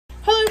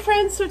Hello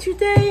friends, so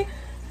today,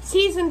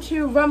 Season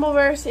 2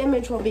 Rumbleverse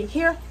image will be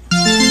here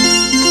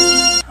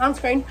on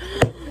screen.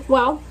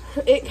 Well,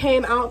 it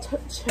came out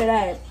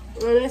today,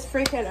 and it's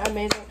freaking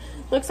amazing.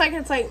 Looks like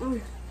it's like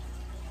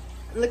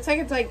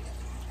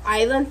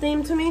island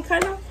themed to me,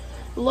 kind of.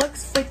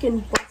 Looks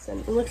freaking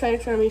bussin'. It looks like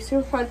it's gonna be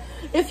super fun.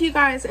 If you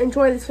guys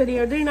enjoy this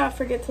video, do not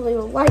forget to leave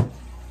a like,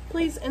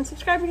 please, and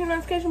subscribe to your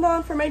notification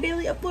bell for my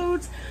daily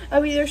uploads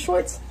of either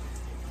shorts,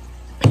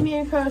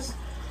 community posts,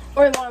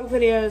 or long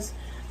videos.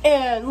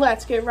 And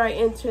let's get right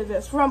into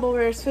this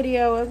Rumbleverse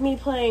video of me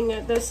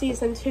playing the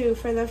Season 2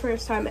 for the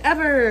first time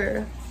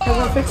ever. Because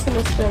I'm fixing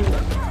this thing.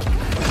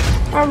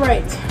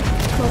 Alright,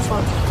 what's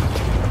fun?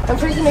 I'm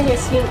fixing to get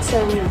skinks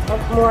and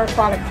more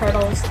aquatic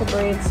turtles to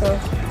breed, so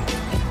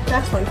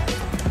that's fun.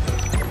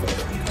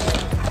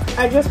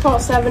 I just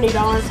caught $70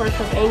 worth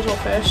of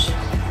angelfish,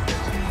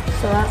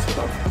 so that's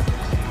cool.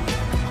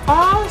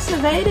 Oh, so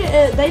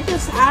they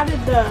just added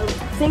the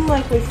thing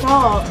like we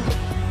thought.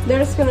 They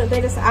just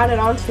added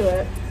onto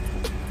it.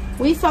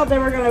 We thought they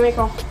were gonna make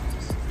a...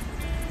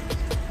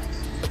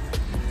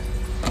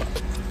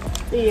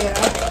 Yeah.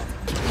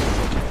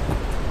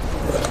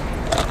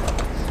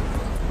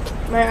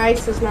 My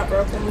ice is not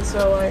broken,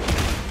 so like...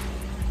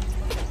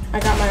 I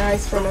got my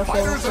ice for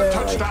nothing, so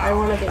like, I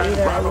wanted to eat it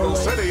and then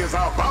like...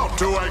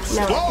 No, I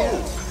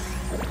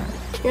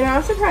can't. You know,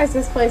 I'm surprised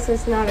this place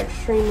is not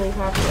extremely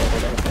popular.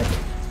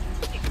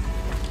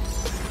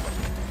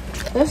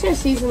 This new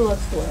season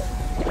looks lit.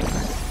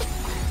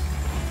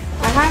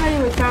 I haven't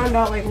even found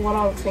out like what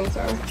all the things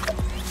are.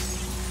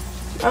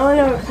 I only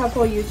know a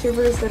couple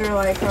YouTubers that are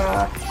like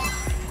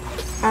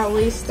at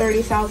least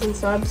 30,000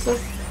 subs. They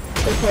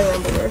play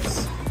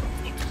Rumbleverse.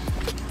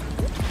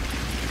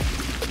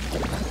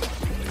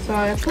 So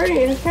it's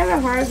kind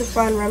of hard to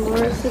find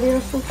Rumbleverse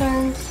videos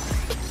sometimes.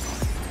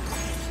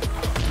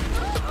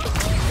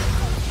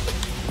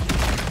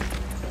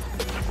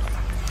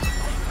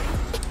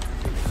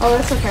 Oh,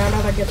 that's okay. I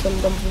know how to get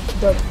them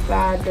the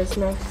bad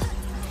business.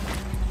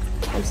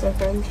 I'm so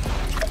cringe.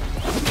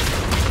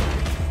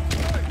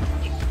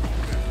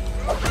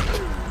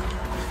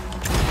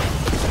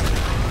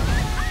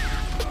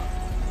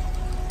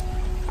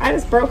 I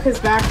just broke his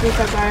back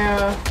because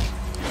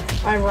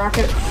I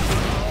rocket.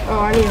 Oh,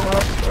 I need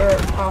help, or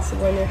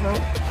possibly need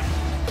help.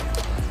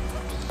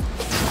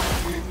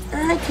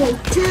 I can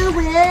do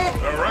it.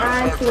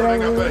 I'm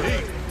feeling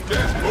it.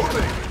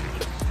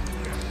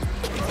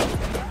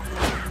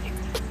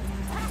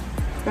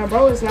 Now,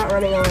 bro is not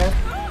running away.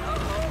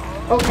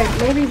 Okay,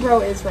 maybe bro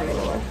is running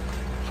away.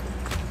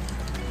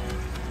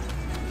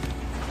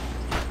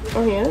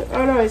 Oh, he is?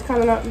 Oh no, he's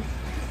coming up.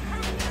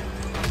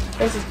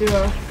 There's his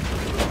duo.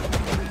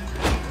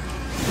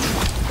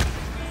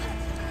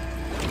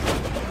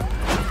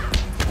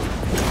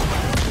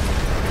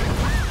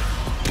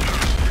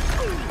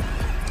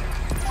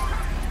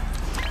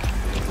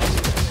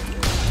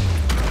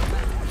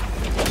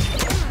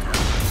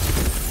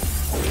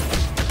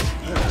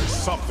 There's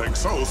something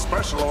so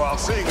special about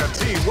seeing a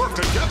team work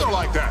together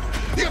like that.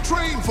 You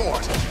train for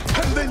it,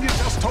 and then you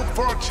just hope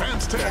for a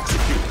chance to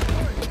execute.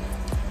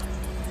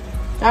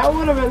 That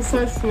would have been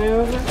so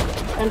smooth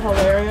and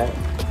hilarious.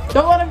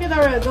 Don't let him get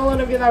that res. Don't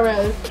let him get that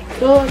res.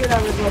 Don't let him get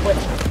that res real quick.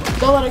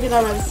 Don't let him get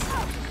that res.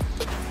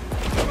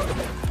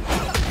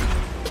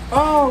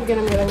 Oh, get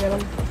him.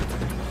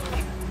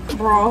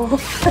 Bro. I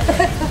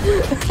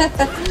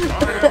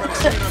haven't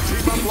seen a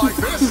team up like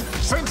this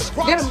since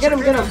Squat's Get him.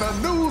 Chicken and the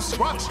new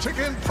Squat's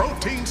Chicken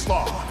Protein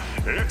Slaw.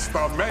 It's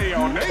the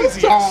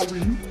mayonnaise.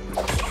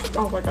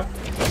 Oh my god.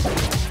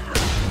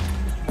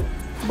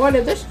 Boy,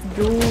 did this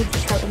dude...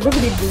 Look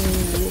at that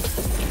dude.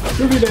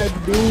 Look at that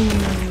dude.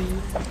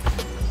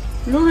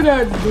 Look at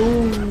that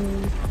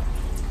dude.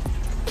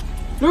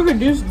 Look at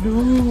this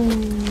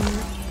dude.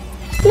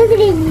 Look at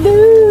this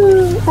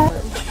dude.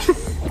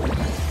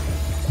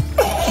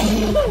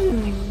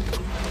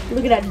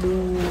 Look at that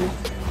dude.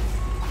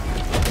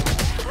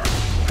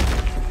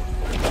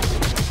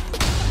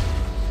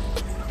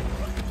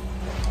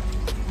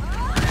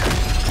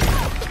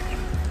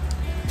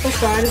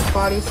 I just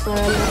body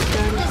slammed.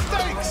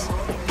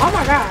 Oh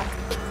my god.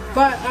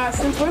 But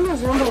since when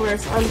was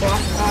Rumbleverse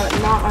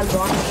unblocked, not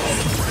unblocked?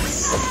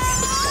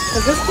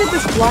 Cause this kid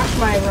just blocked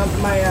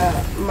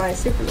my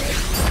super move.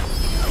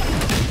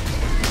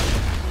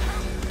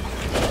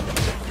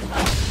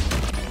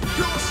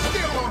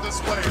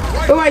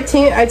 Oh, I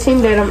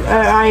teamed him.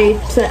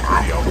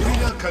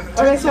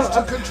 Okay, so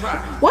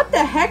what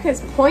the heck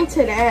is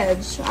pointed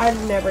edge? I've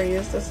never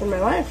used this in my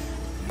life.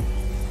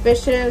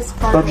 Vicious.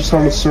 That just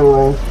sounded so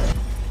wrong.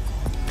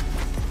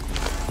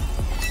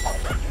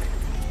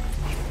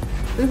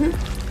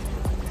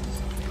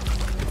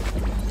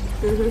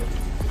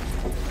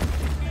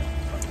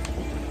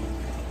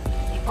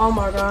 Oh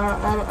my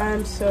god,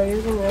 I'm so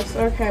using this.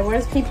 Okay,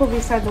 where's people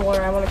beside the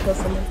water? I want to kill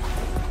someone.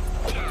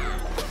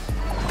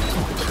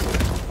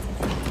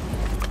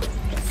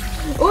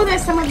 Oh,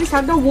 there's someone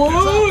beside the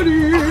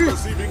water!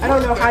 I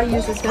don't know how to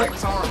use this bit.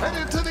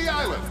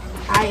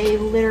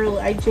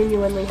 I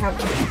genuinely have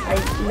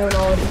no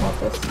knowledge about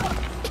this.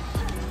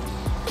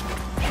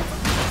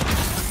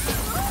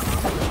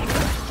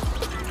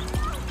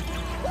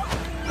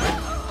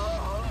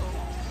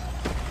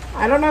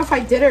 I don't know if I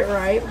did it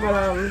right,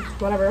 but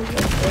whatever.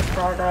 It's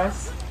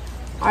progress.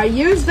 I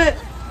used it.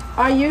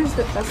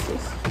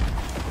 Besties.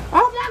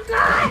 Oh my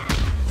god!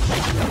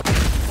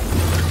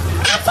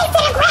 I'm just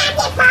gonna grab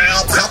it by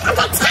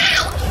the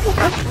tail.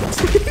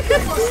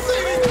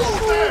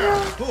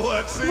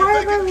 Let's see Why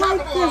if am they I can like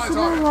capitalize this in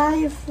on my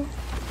it. life?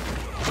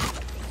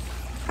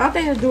 I don't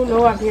think I do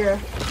no up here.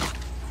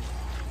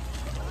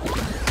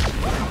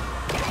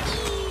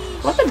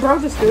 What did bro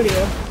just do to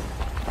you?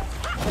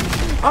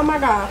 Oh my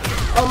god.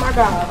 Oh my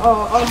god.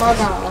 Oh my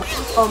god.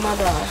 Oh my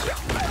god.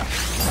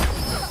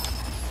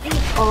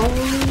 Oh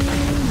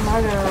my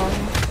god.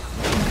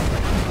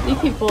 These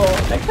people,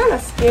 they're kind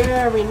of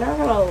scary, not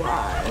gonna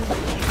lie.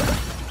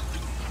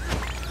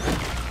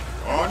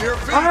 On your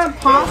feet.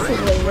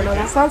 Possibly, you know,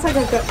 that sounds like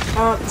a good,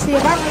 see,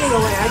 about running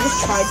away, I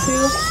just tried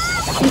to.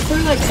 He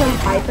threw, like, some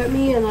pipe at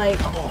me and, like,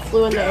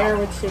 flew in the air,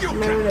 which is,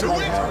 remember,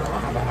 like, I don't know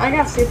how bad. I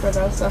got super,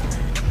 though, so.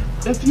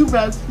 If you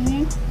res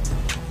me.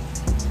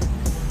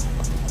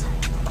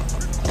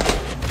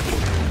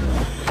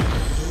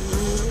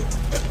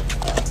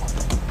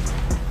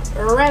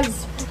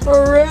 Res.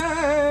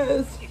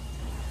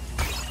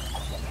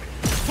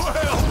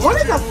 What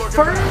is a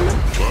fern?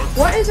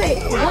 What is it?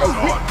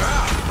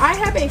 I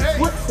have a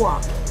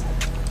flip-flop.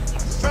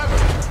 7.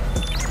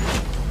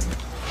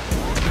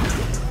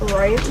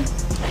 Right?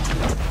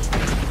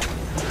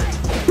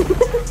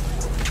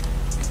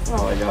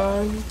 Oh my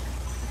god.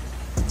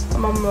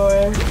 I'm on my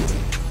way.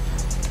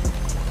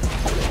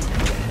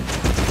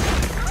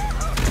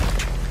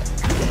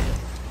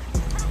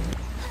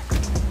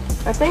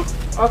 I think,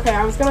 okay,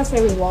 I was gonna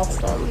say we lost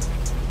them.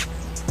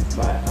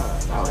 But,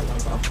 that one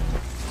don't go.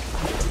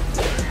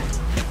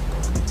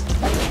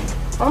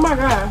 Oh my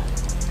god.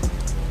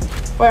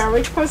 Wait, are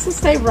we supposed to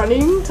stay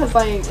running? Cause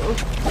like,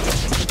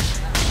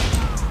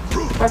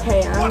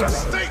 okay, I'm What a running.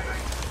 stake.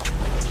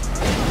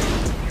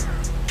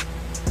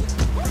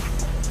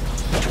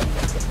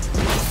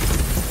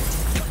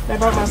 I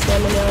brought my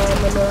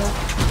stamina.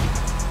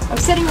 I'm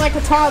sitting like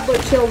a toddler,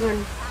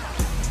 children.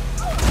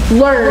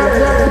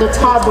 Learn the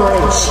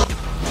toddlerish.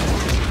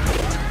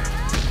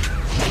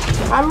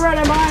 I'm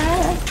running my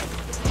ass.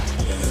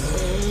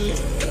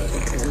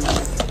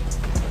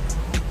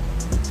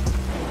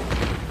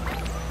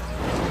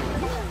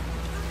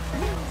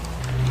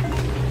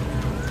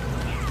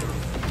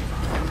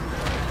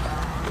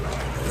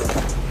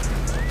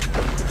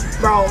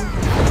 Bro,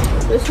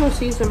 this new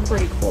season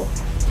pretty cool.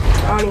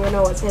 I don't even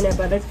know what's in it,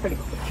 but it's pretty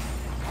cool.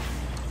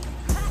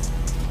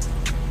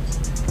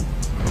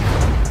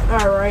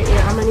 Alright,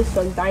 yeah, I'm gonna need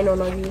some dino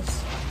nuggies.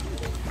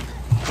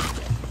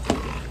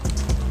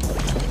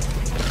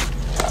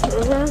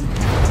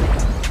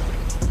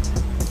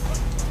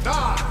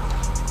 Nine,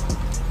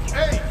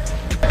 8,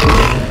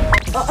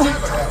 7.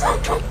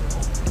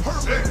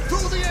 Hurling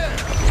through the air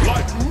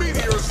like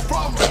meteors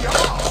from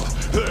beyond.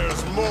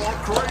 There's more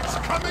crates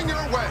coming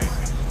your way.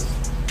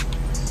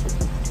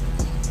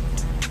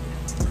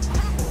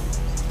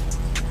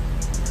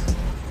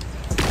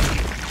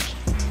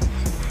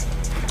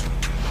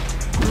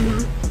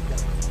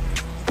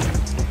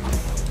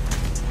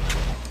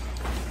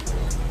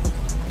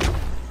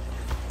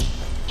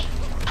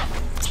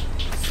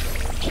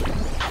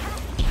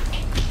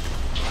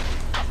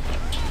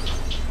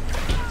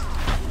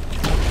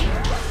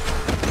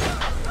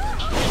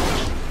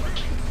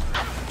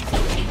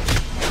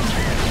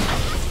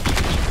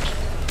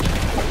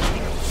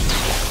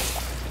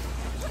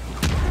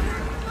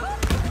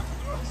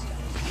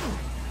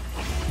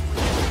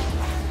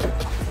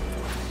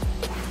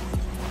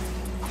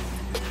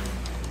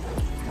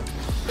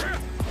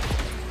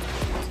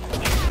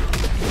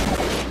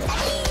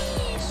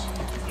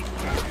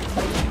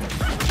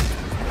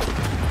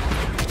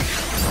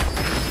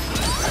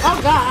 Oh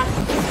god.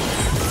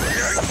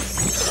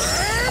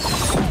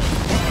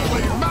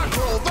 Holy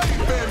mackerel,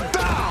 they've been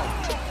down.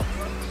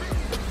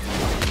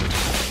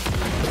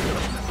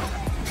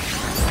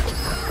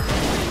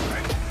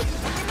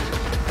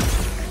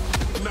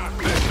 Not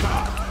this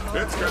time.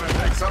 It's gonna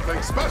take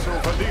something special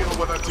to deal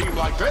with a team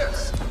like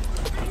this.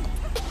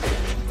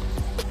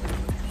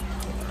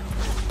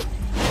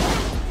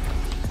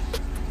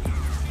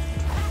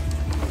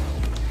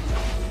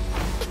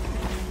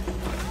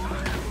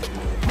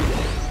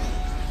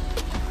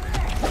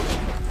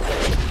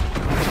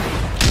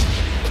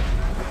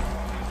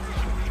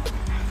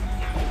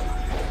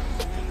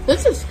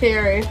 This is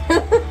scary.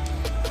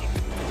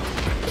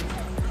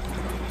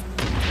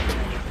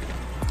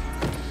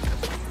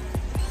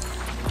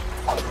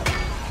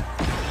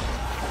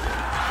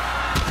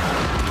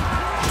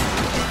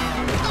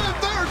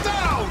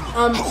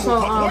 And they're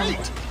down.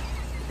 Wait.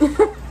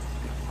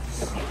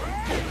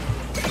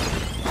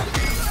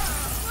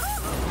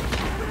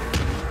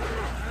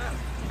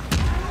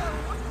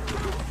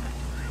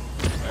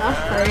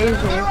 That's crazy.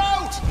 They're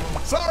out.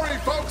 Sorry,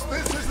 folks.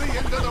 This is the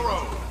end of the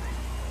road.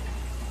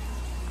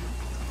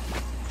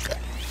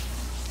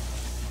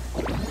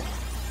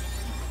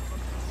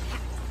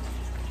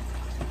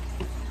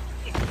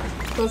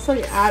 That's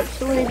like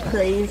actually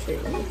crazy.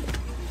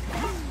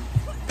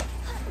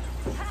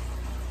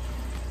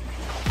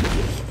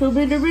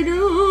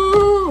 Scooby-Dooby-Doo.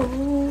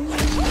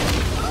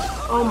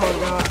 Oh my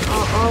god.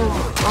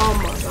 Oh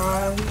my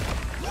god.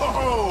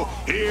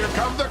 Oh, here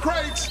come the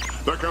crates.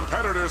 The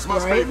competitors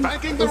must be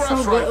thanking the It's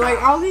refs so good. right Like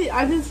now.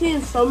 I've been seeing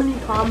so many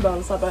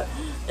combos of it.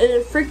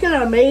 It's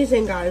freaking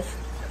amazing, guys.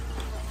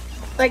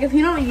 Like if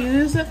you don't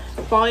use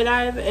Volley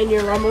Dive in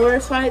your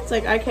Rumbleverse fights,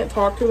 like I can't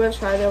talk too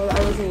much. I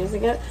wasn't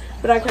using it,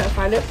 but I couldn't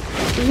find it.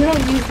 If you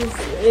don't use this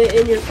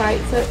in your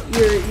fights,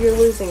 you're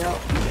losing out.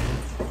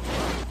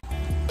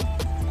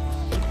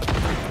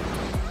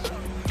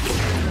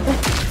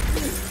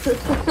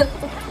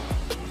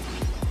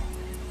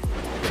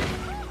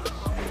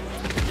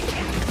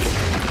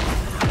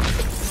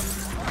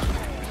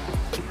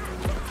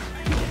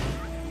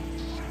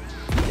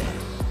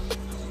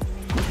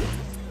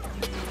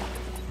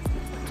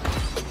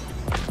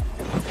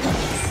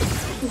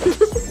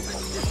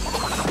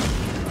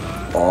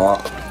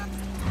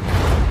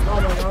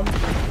 Oh my god.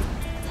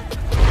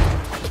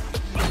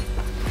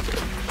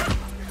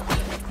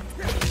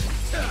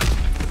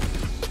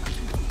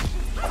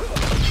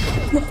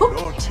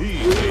 Your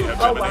team may have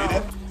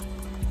eliminated.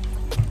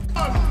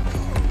 Okay.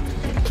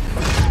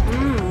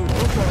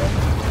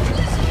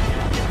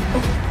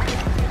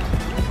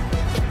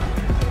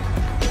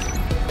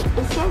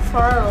 It's so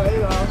far away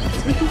though.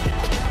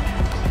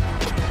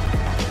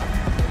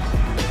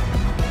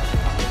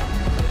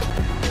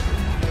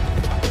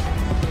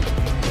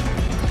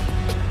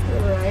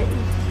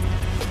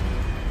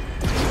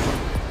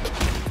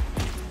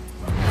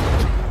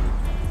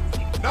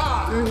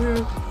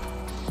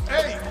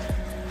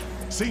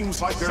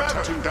 Seems like they're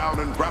touching down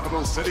in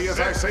Capital City as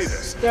I say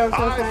this. Yeah,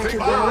 so I think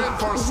we're in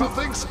for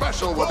something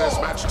special with this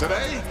match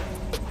today.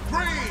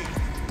 3,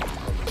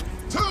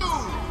 2,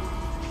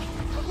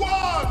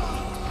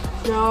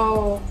 1.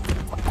 No.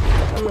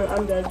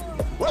 I'm dead.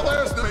 Well,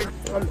 there's the...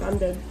 I'm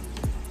dead.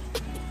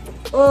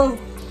 Oh.